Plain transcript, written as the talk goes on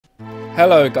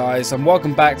Hello guys, and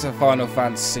welcome back to Final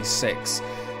Fantasy VI.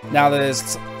 Now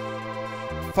there's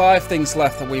 5 things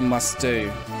left that we must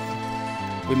do.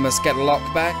 We must get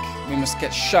Locke back, we must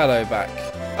get Shadow back.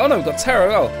 Oh no, we've got Terra.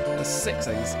 Oh, there's 6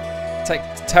 things. Take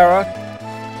Terra,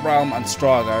 Realm and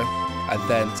Strago, and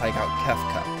then take out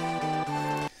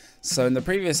Kefka. So in the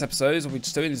previous episodes, what we're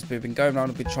just doing is we've been going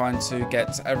around and we've been trying to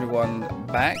get everyone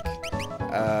back.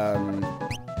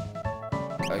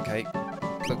 Okay.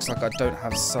 Looks like I don't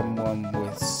have someone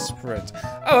with sprint.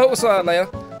 Oh, what's that, Leia?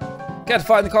 Get to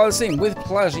find the Colosseum with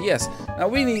pleasure. Yes. Now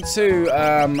we need to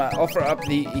offer up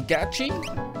the Igachi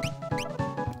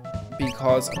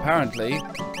because apparently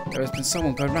there has been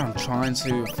someone going around trying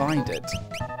to find it.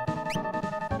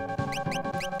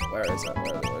 Where is it?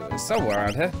 Where is it? Somewhere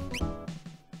around here.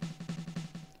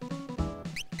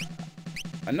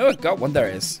 I know I got one. There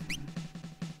it is.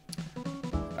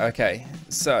 Okay,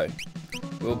 so.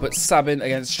 We'll put Sabin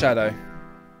against Shadow.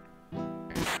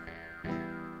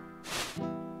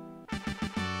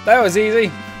 That was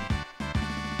easy.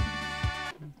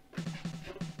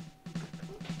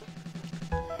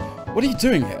 What are you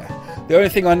doing here? The only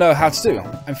thing I know how to do.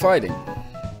 I'm fighting.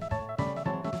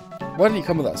 Why don't you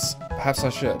come with us? Perhaps I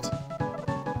should.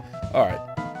 Alright.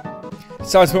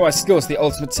 It's time to put my skills to the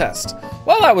ultimate test.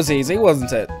 Well, that was easy,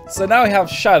 wasn't it? So now we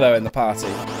have Shadow in the party.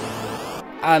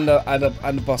 And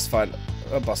a boss fight.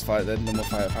 A boss fight, then normal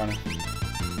fight apparently.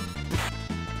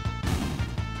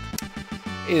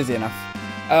 Easy enough.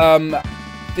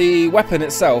 The weapon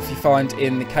itself you find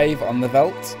in the cave on the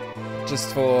Veldt,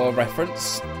 just for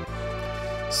reference.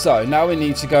 So now we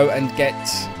need to go and get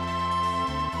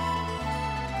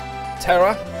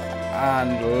Terra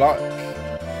and Locke.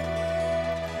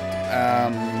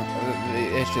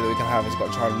 The issue that we can have is got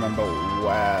to try and remember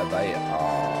where they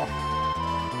are.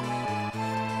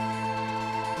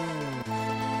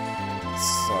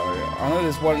 So, I know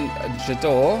there's one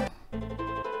Jador.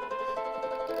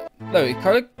 No, it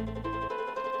kind of...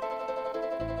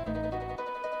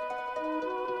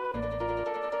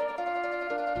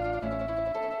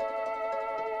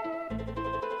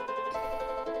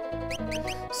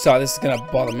 So, this is going to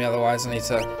bother me, otherwise I need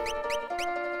to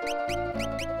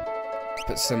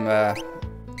put some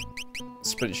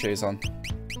sprint shoes on.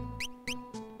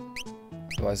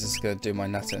 Otherwise this is going to do my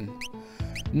nutting.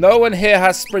 No one here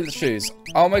has sprint shoes.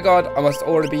 Oh my god, I must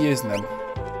already be using them.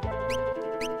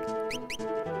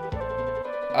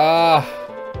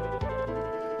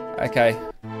 Okay.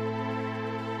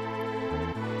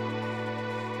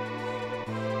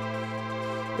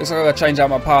 Looks like I'm going to change out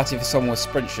my party for someone with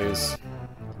sprint shoes.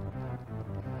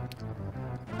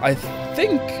 I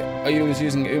think I was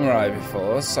using Umarai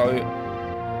before, so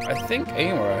I think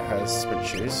Umarai has sprint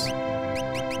shoes.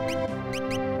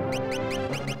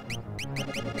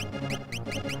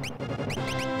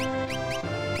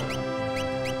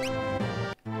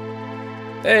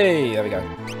 Hey, there we go.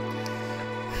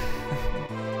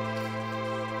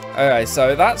 Okay,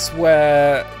 so that's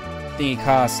where the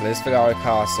castle is, Figaro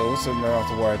Castle, so we don't have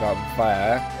to worry about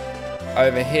there.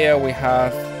 Over here we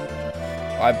have,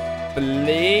 I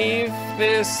believe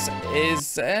this is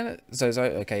Zozo.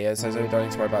 Okay, yeah, Zozo, don't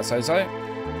need to worry about Zozo.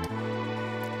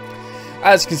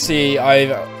 As you can see,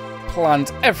 I've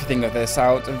planned everything of this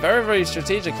out very, very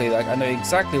strategically, like I know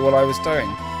exactly what I was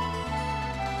doing.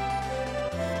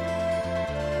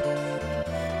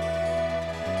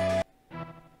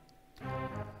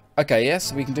 Okay,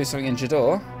 yes, we can do something in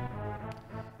Jador.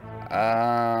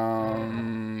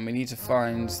 We need to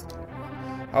find...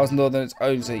 How's Northern's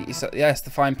own? Yes, to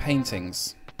find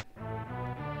paintings.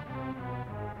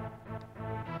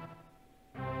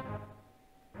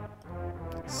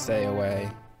 Stay away.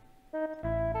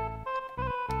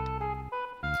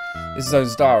 This is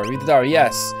Zone's diary. Read the diary,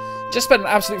 yes. Just spent an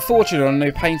absolute fortune on a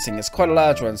new painting. It's quite a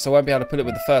large one, so I won't be able to put it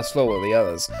with the first floor or the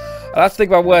others. I'll have to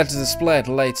think about where to display it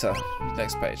later.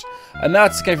 Next page. And now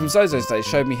it came from Zozo's day,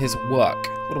 showed me his work.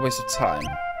 What a waste of time.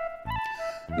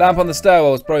 Lamp on the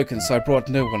stairwell was broken, so I brought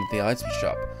a new one at the item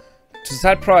shop. It was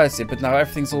had pricey, but now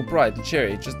everything's all bright and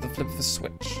cheery, just the flip of a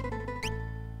switch.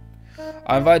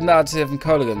 I invited Nadia here from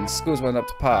Coligan. School's went up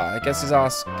to par. I guess it's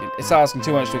asking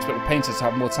too much to expect a painter to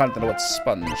have more talent than a wet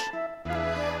sponge.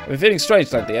 I've been feeling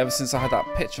strange lately, ever since I had that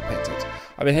picture painted.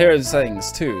 I've been hearing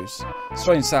things too.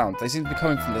 Strange sound. They seem to be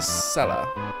coming from the cellar.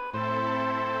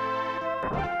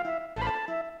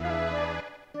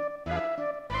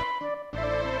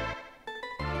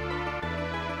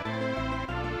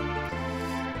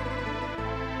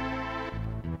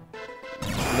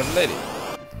 Lovely lady.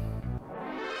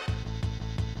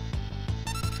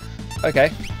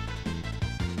 Okay.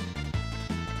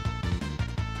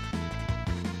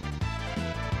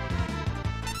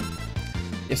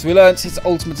 Yes, we learnt his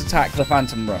ultimate attack, the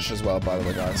Phantom Rush, as well, by the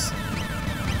way, guys.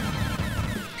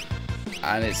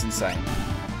 And it's insane.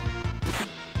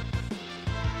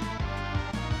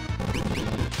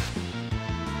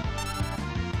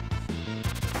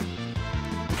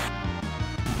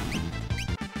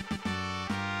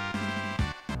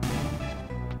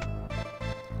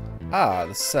 Ah,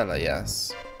 the cellar,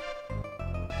 yes.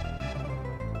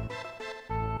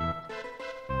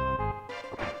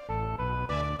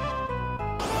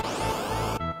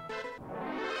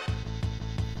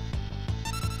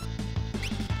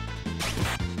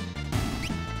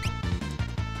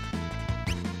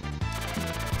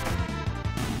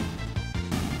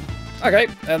 Okay,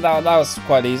 and that was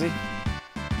quite easy.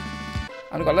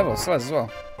 And we've got level slides as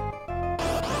well.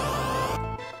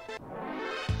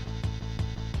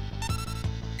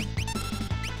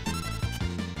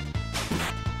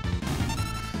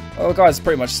 Well, the guy's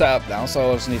pretty much set up now,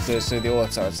 so I just need to do the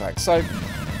auto attack. So,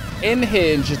 in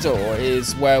here in Jador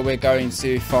is where we're going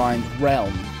to find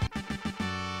Realm.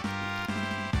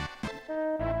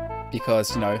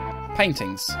 Because, you know,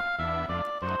 paintings.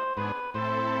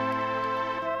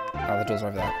 Oh, the door's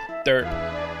over there. Dirt.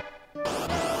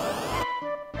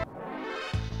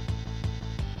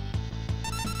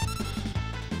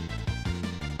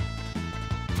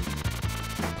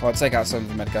 I'll take out some of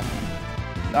the Medica.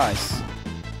 Nice.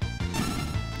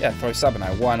 Yeah, throw Saban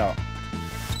out. Why not?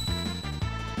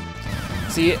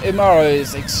 See, Umaro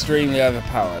is extremely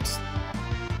overpowered.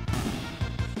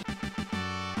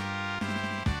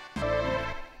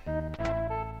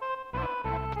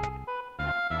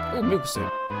 Oh, milk soup.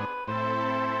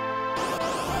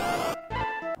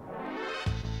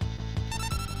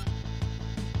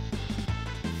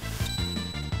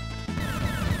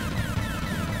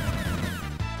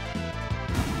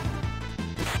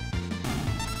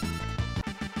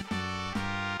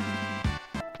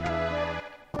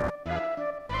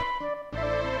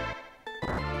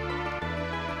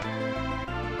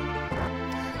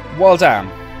 Well done.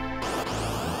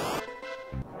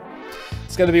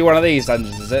 It's going to be one of these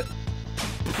dungeons, is it?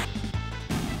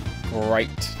 Great.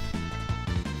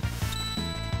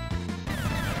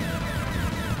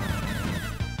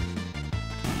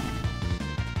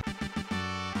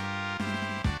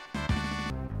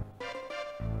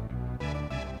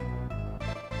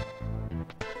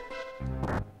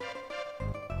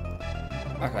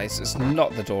 Okay, so it's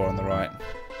not the door on the right.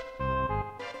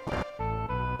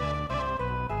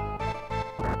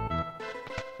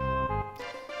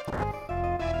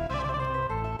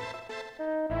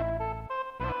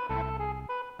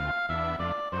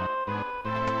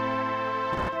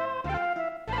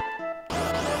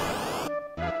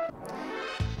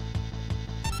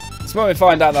 It's when we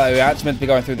find out that we're actually meant to be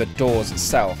going through the doors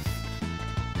itself.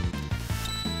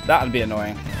 That'd be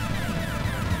annoying.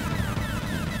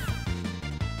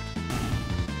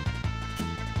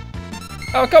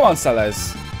 Oh, come on,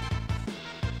 sellers.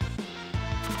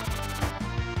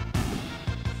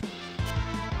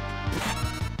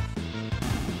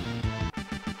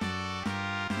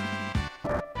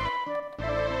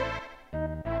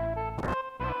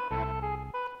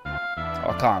 Oh,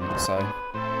 I can't, so...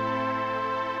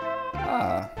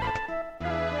 Ah.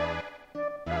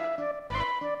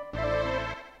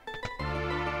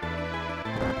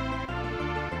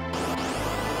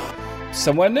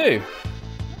 Somewhere new.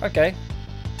 Okay.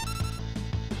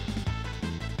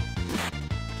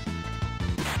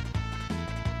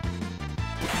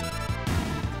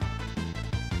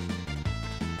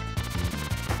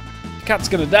 The cat's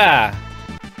gonna die.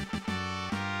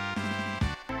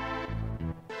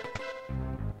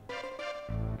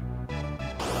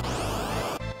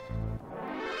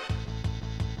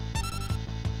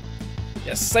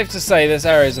 It's safe to say this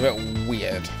area is a bit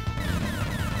weird.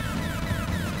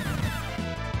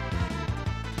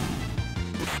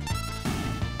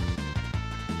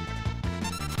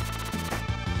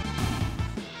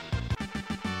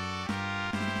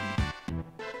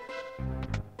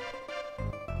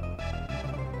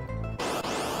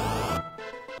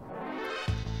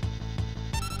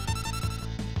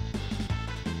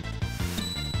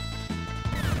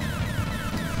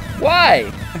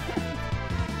 Why?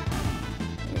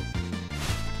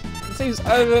 It seems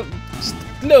over, just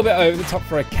a little bit over the top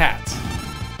for a cat.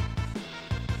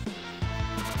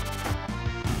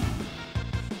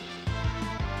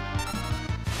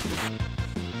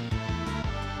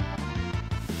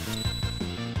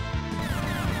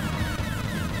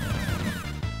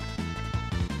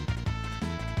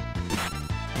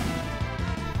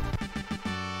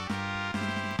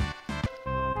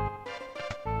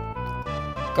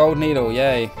 Gold needle,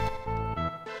 yay.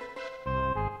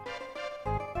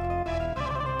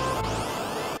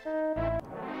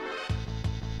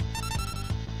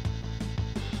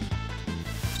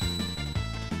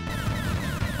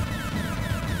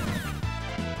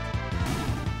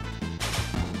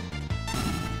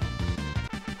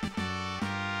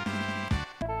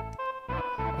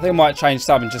 I think I might change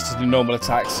summon just to do normal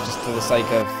attacks, just for the sake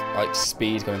of like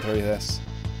speed going through this.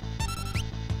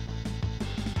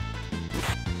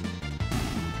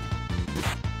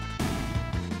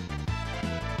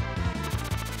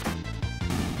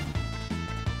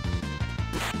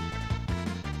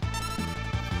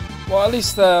 Well, at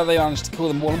least they managed to kill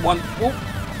them all in one. Oh,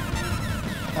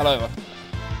 fell over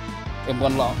in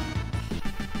one lot.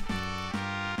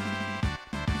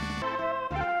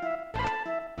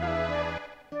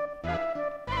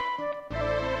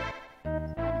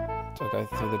 Do I go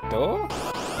through the door?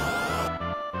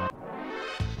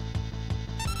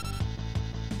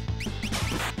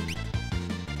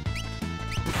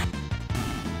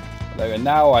 There we go.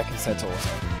 Now I can set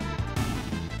auto.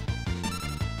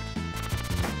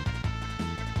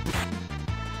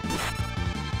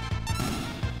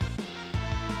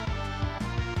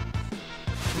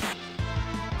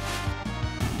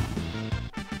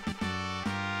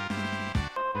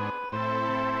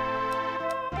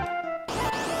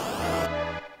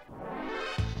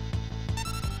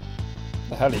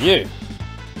 The hell are you?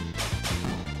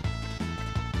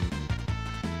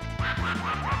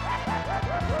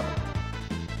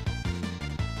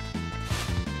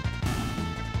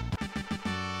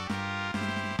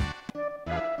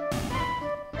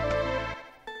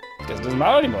 Guess it doesn't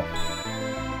matter anymore.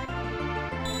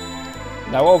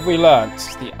 Now what have we learnt?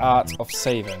 The art of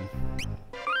saving.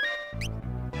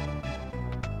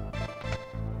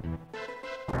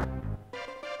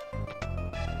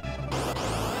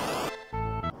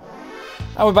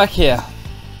 And we're back here.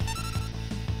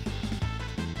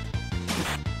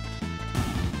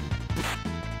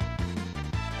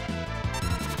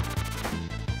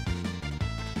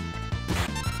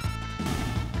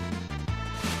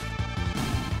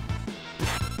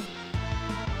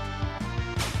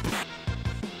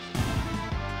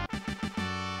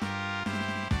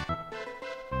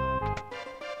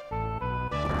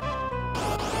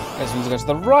 Guess we need to go to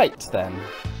the right then.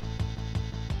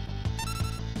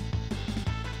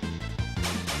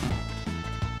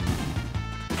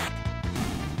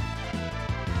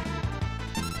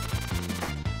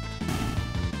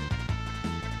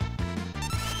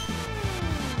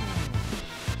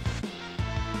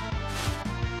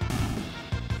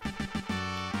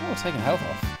 Oh, taking health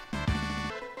off.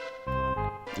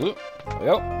 Ooh, there we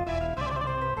go.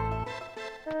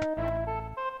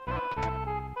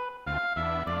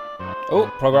 Oh,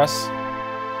 progress.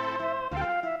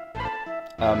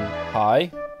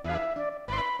 Hi.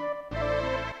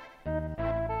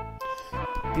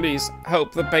 Please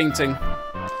help the painting.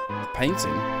 The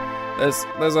painting?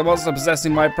 There's a monster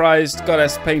possessing my prized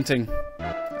goddess painting.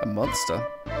 A monster?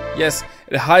 Yes,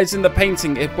 it hides in the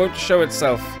painting. It won't show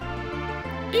itself.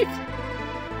 Eek.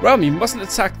 Ram, you mustn't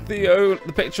attack the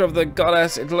picture of the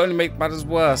goddess. It'll only make matters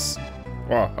worse.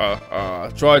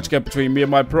 Try to get between me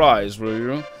and my prize, will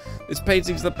you? This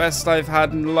painting's the best I've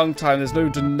had in a long time. There's no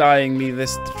denying me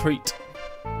this treat.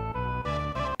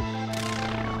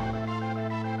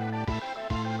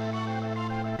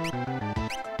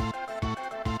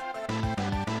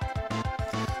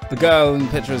 The girl in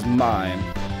the picture is mine.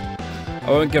 I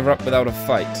won't give her up without a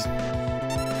fight.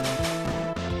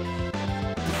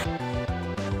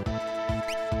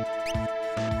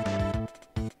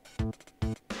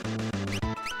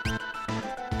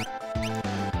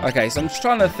 Okay, so I'm just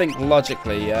trying to think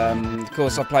logically. Of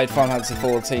course, I played Final Fantasy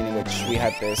XIV, in which we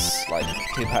had this like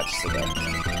 2 patches ago.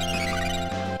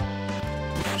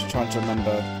 Just trying to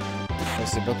remember.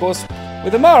 But of course,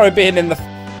 with Amaro being in the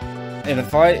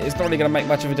fight, it's not really going to make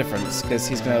much of a difference because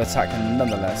he's going to attack him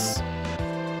nonetheless.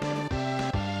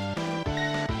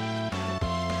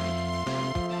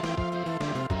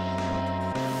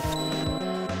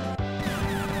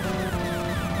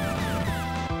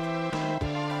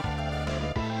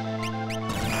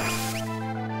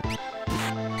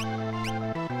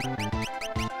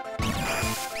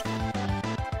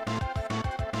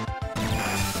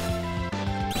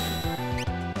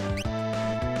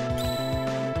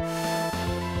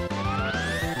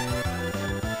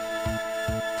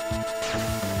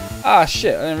 Ah,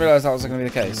 shit, I didn't realise that was going to be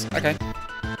the case. Okay.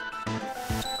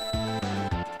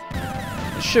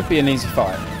 It should be an easy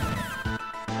fight.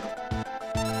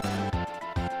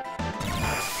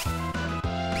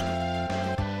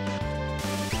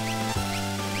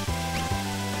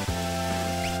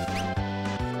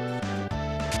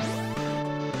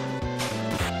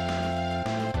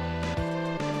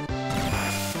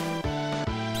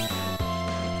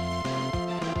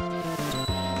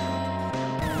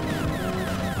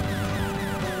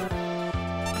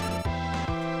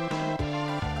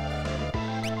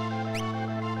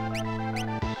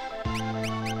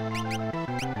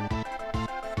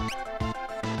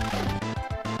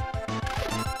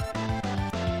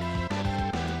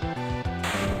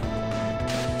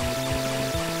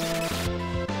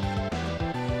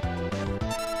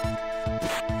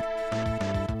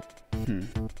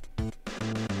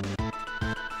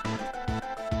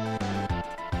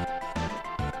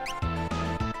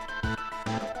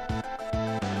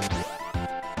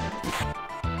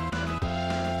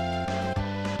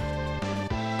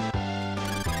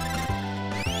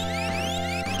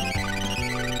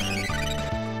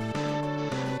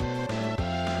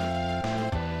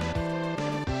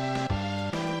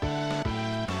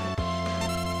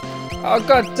 Oh,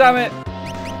 god damn it!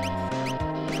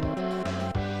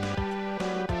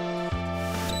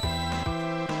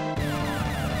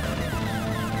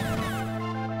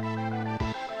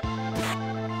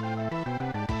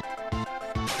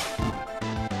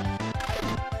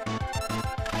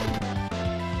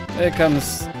 Here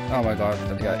comes... Oh my god,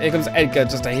 there we go. Here comes Edgar,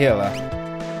 just a healer.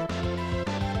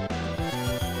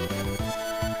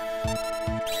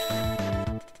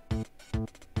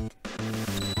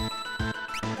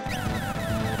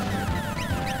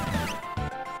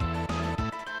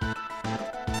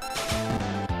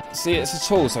 See, it's a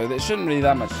tool, so it shouldn't really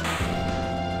that much.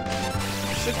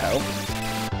 It should help.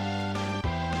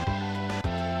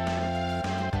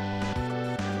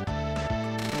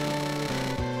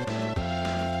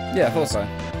 Yeah, I thought so.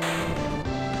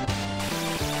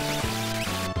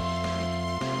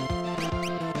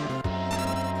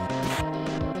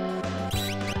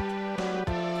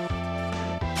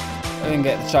 I didn't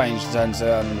get the change in terms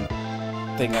of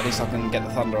thing. At least I can get the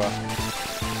Thunderer.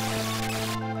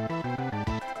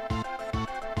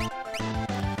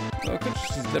 Oh, I could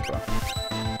just use Libra.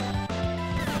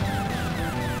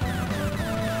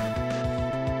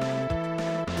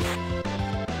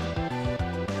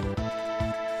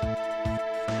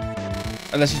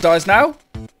 Unless she dies now?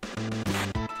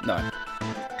 No.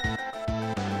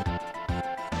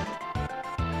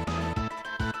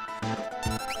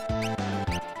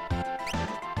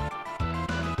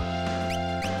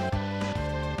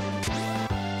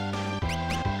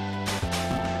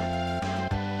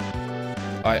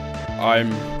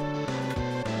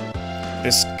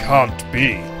 This can't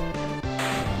be.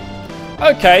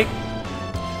 Okay.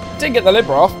 Didn't get the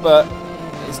Libra off, but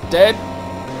it's dead.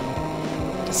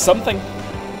 It's something.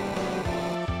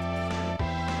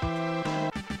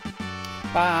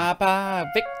 Bye-bye,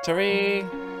 victory!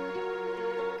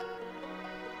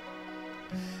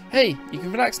 Hey, you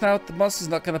can relax now. The monster's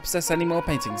not going to possess any more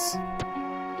paintings.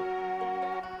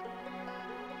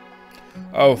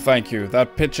 Oh, thank you.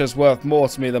 That picture's worth more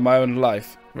to me than my own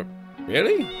life.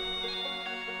 Really?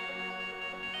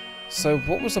 So,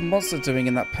 what was the monster doing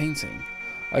in that painting?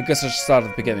 I guess I should start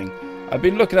at the beginning. I'd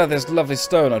been looking at this lovely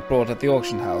stone I'd bought at the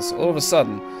auction house. All of a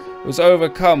sudden, I was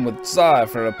overcome with desire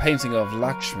for a painting of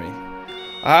Lakshmi.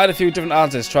 I had a few different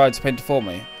artists try to paint it for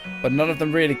me, but none of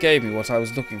them really gave me what I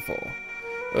was looking for.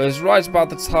 It was right about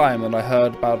the time when I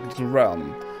heard about Little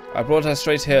Realm. I brought her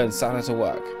straight here and sat her to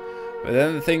work. But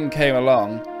then the thing came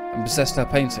along and possessed her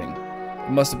painting.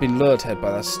 It must have been lured here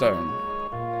by that stone.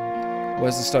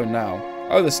 Where's the stone now?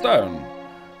 Oh, the stone!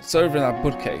 It's over in that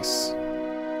bookcase.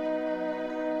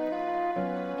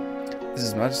 This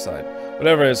is Magicite.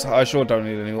 Whatever it is, I sure don't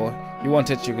need it anymore. You want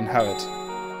it, you can have it.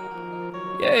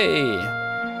 Yay!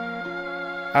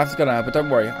 I have to go now, but don't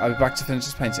worry. I'll be back to finish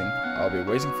this painting. I'll be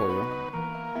waiting for you.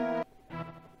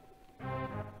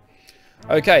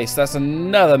 Okay, so that's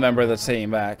another member of the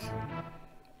team back.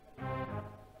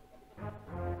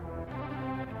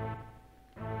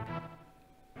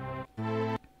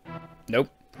 Nope.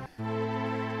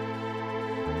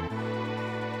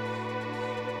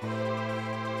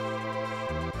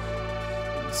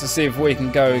 Let's see if we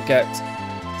can go get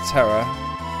Terra. I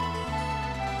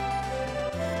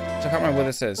can't remember where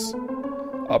this is.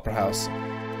 Opera House.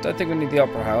 Don't think we need the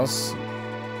Opera House.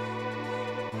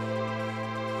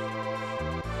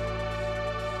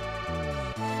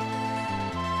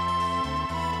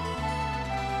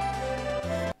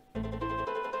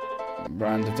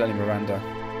 Miranda, Danny Miranda.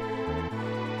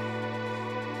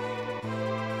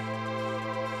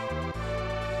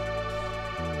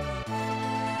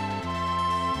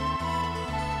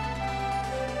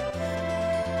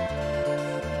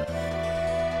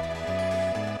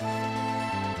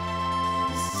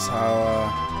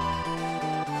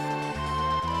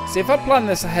 See, if I planned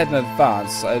this ahead in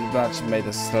advance, I'd have actually made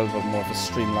this a little bit more of a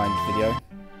streamlined video.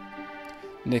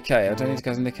 Nikkei, I don't need to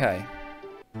go to Nikkei.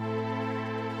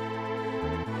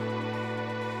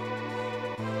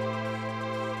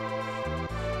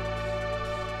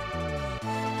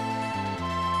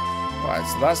 Right,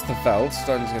 so that's the Veld.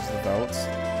 Don't need to go to the Veld.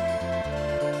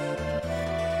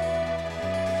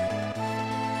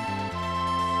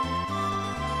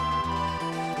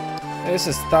 This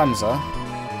is Thamsa.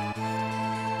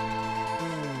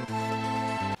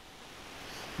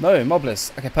 No,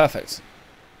 mobless. Okay, perfect.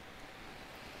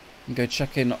 And go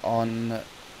check in on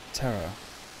Terra.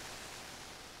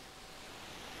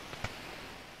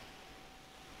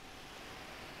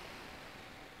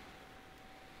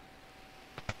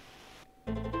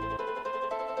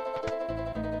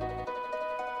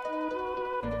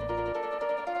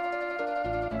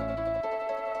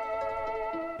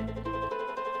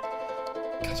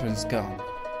 Catherine's gone.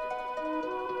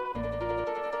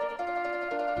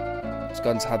 She's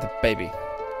gone to have the baby.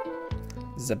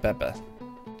 The bebe.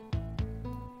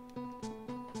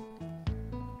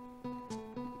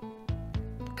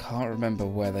 Can't remember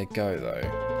where they go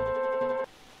though.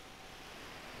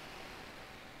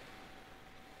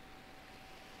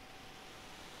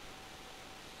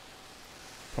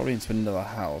 Probably into another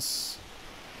house.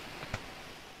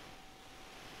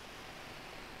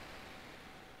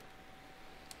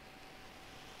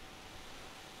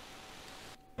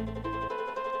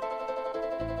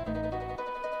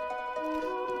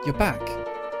 You're back.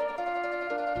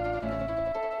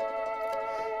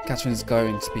 Catherine's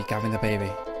going to be having the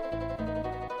baby.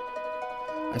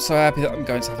 I'm so happy that I'm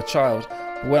going to have a child,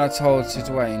 but when I told to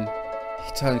Dwayne,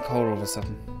 he turned cold all of a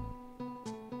sudden.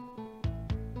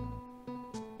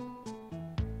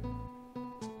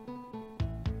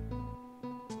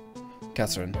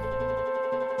 Catherine.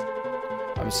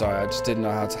 I'm sorry, I just didn't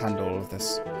know how to handle all of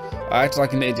this. I acted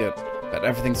like an idiot, but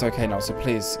everything's okay now, so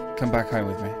please, come back home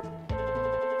with me.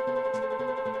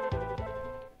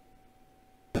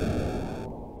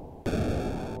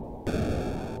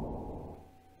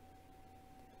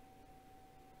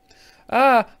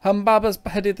 Ah! Humbaba's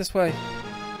headed this way.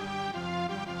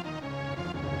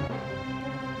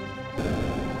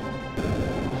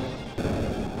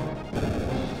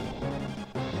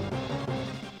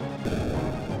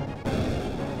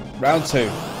 Round 2.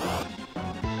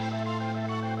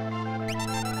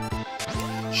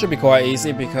 Should be quite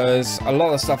easy because a lot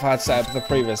of the stuff I had set up for the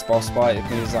previous boss fight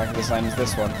is exactly the same as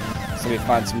this one. So we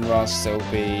Phantom Rush, so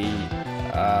it'll be...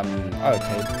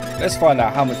 okay, let's find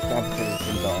out how much it's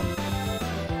been gone.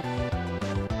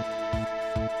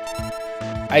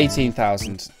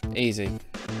 18,000. Easy.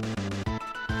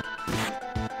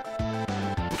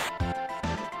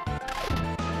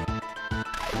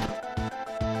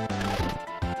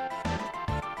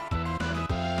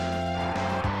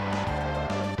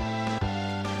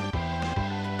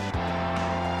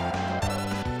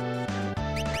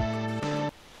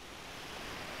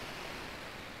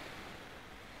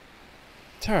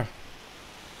 Terra.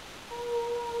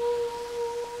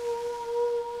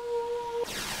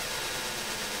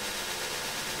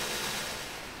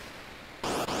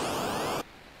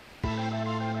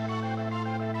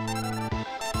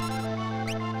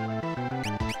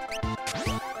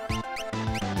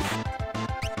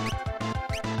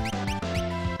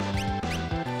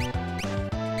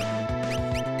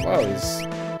 Well, he's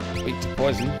weak to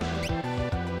poison.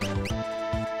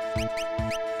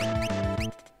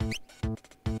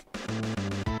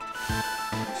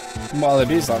 Well,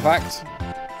 it is that fact.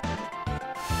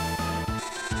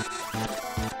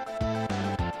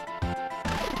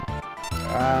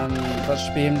 And that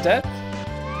should be him dead.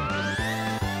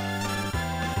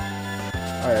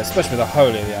 Oh yeah, especially with a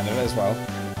holy at the end of it as well.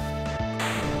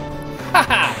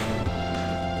 Haha!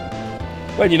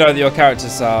 When you know that your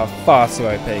characters are far too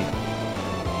OP.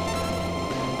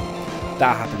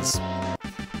 That happens.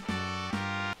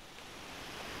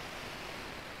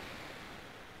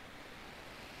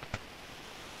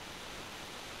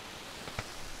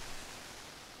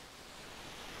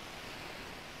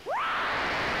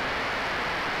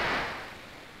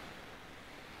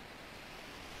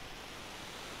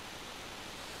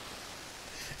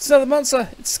 It's another monster.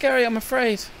 It's scary, I'm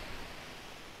afraid.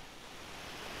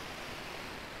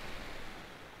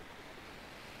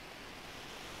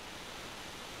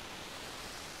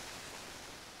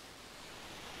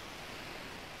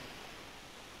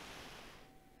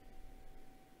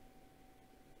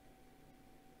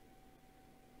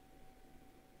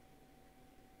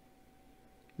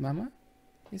 Mama?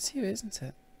 It's you, isn't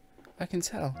it? I can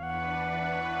tell.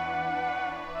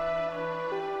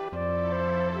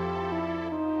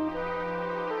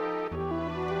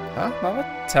 Huh? Mama?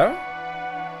 Terra?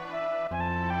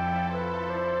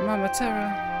 Mama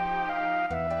Terra.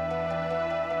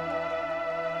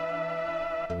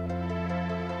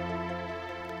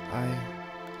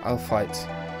 I'll fight.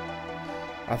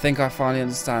 I think I finally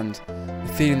understand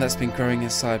the feeling that's been growing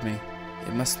inside me.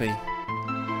 It must be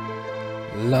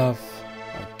love.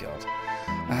 Oh God.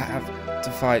 I have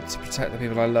to fight to protect the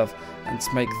people I love and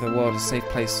to make the world a safe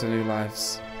place for new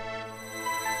lives.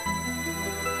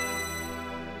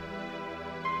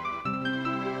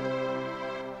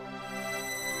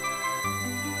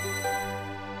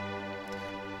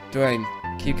 Dwayne,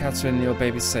 keep Catherine and your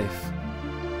baby safe.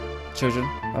 Children,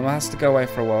 Mama has to go away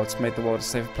for a while to make the world a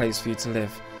safer place for you to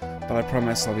live, but I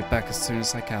promise I'll be back as soon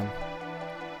as I can.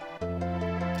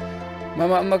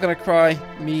 Mama, I'm not gonna cry.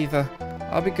 Me either.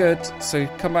 I'll be good, so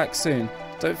come back soon.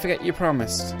 Don't forget you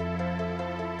promised.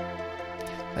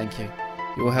 Thank you.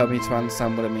 You will help me to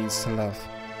understand what it means to love.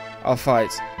 I'll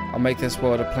fight. I'll make this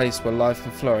world a place where life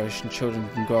can flourish and children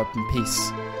can grow up in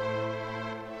peace.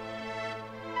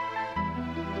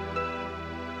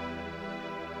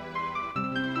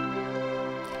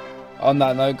 On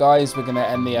that note, guys, we're going to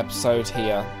end the episode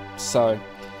here. So,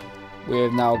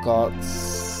 we've now got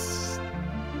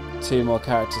 2 more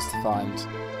characters to find.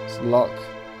 It's Locke,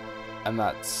 and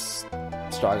that's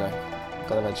Strago.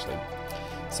 Got eventually.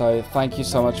 So, thank you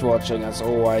so much for watching. As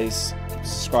always,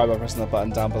 subscribe by pressing the button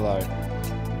down below.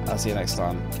 I'll see you next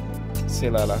time. See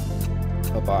you later.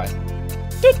 Bye-bye.